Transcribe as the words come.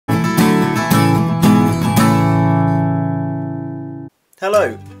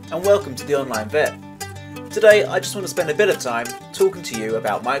Hello and welcome to the Online Vet. Today I just want to spend a bit of time talking to you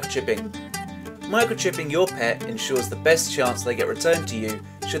about microchipping. Microchipping your pet ensures the best chance they get returned to you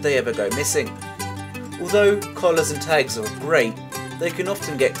should they ever go missing. Although collars and tags are great, they can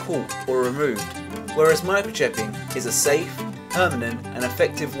often get caught or removed, whereas microchipping is a safe, permanent and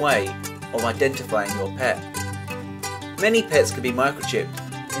effective way of identifying your pet. Many pets can be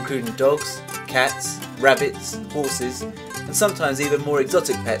microchipped, including dogs, cats, rabbits, horses, and sometimes even more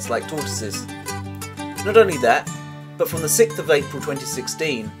exotic pets like tortoises. Not only that, but from the 6th of April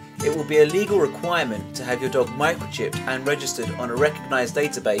 2016, it will be a legal requirement to have your dog microchipped and registered on a recognised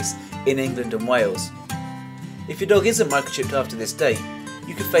database in England and Wales. If your dog isn't microchipped after this date,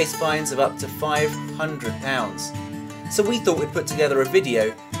 you could face fines of up to £500. So we thought we'd put together a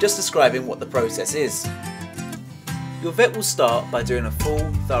video just describing what the process is. Your vet will start by doing a full,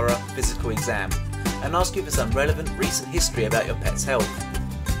 thorough physical exam and ask you for some relevant recent history about your pet's health.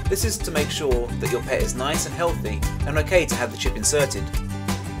 This is to make sure that your pet is nice and healthy and okay to have the chip inserted.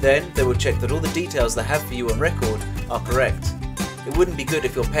 Then they will check that all the details they have for you on record are correct. It wouldn't be good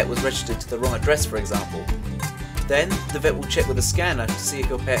if your pet was registered to the wrong address, for example. Then the vet will check with a scanner to see if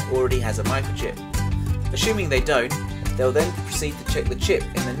your pet already has a microchip. Assuming they don't, they'll then proceed to check the chip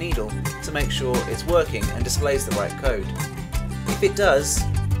in the needle to make sure it's working and displays the right code. If it does,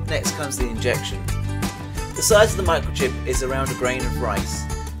 next comes the injection. The size of the microchip is around a grain of rice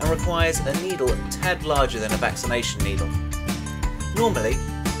and requires a needle a tad larger than a vaccination needle. Normally,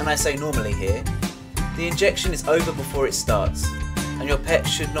 and I say normally here, the injection is over before it starts and your pet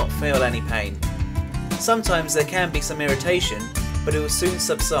should not feel any pain. Sometimes there can be some irritation, but it will soon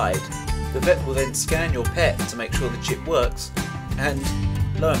subside. The vet will then scan your pet to make sure the chip works, and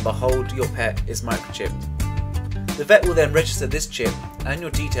lo and behold, your pet is microchipped. The vet will then register this chip and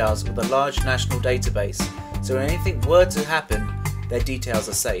your details with a large national database, so when anything were to happen, their details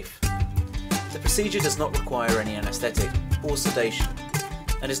are safe. The procedure does not require any anaesthetic or sedation,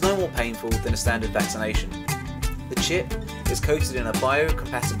 and is no more painful than a standard vaccination. The chip is coated in a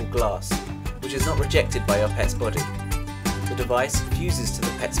biocompatible glass, which is not rejected by your pet's body. The device fuses to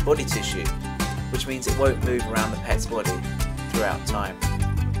the pet's body tissue, which means it won't move around the pet's body throughout time.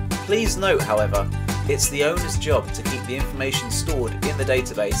 Please note, however, it's the owner's job to keep the information stored in the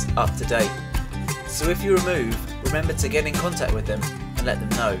database up to date. So if you remove, remember to get in contact with them and let them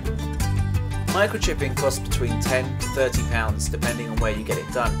know. Microchipping costs between £10 to £30 depending on where you get it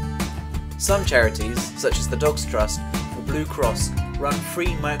done. Some charities, such as the Dogs Trust or Blue Cross, run free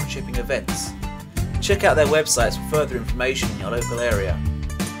microchipping events. Check out their websites for further information in your local area.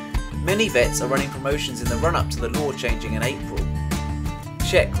 Many vets are running promotions in the run-up to the law changing in April.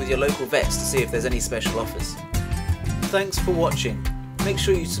 Check with your local vets to see if there's any special offers. Thanks for watching. Make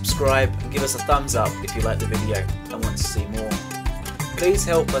sure you subscribe and give us a thumbs up if you like the video and want to see more. Please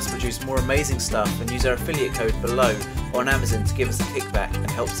help us produce more amazing stuff and use our affiliate code below on Amazon to give us a kickback and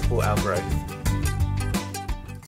help support our growth.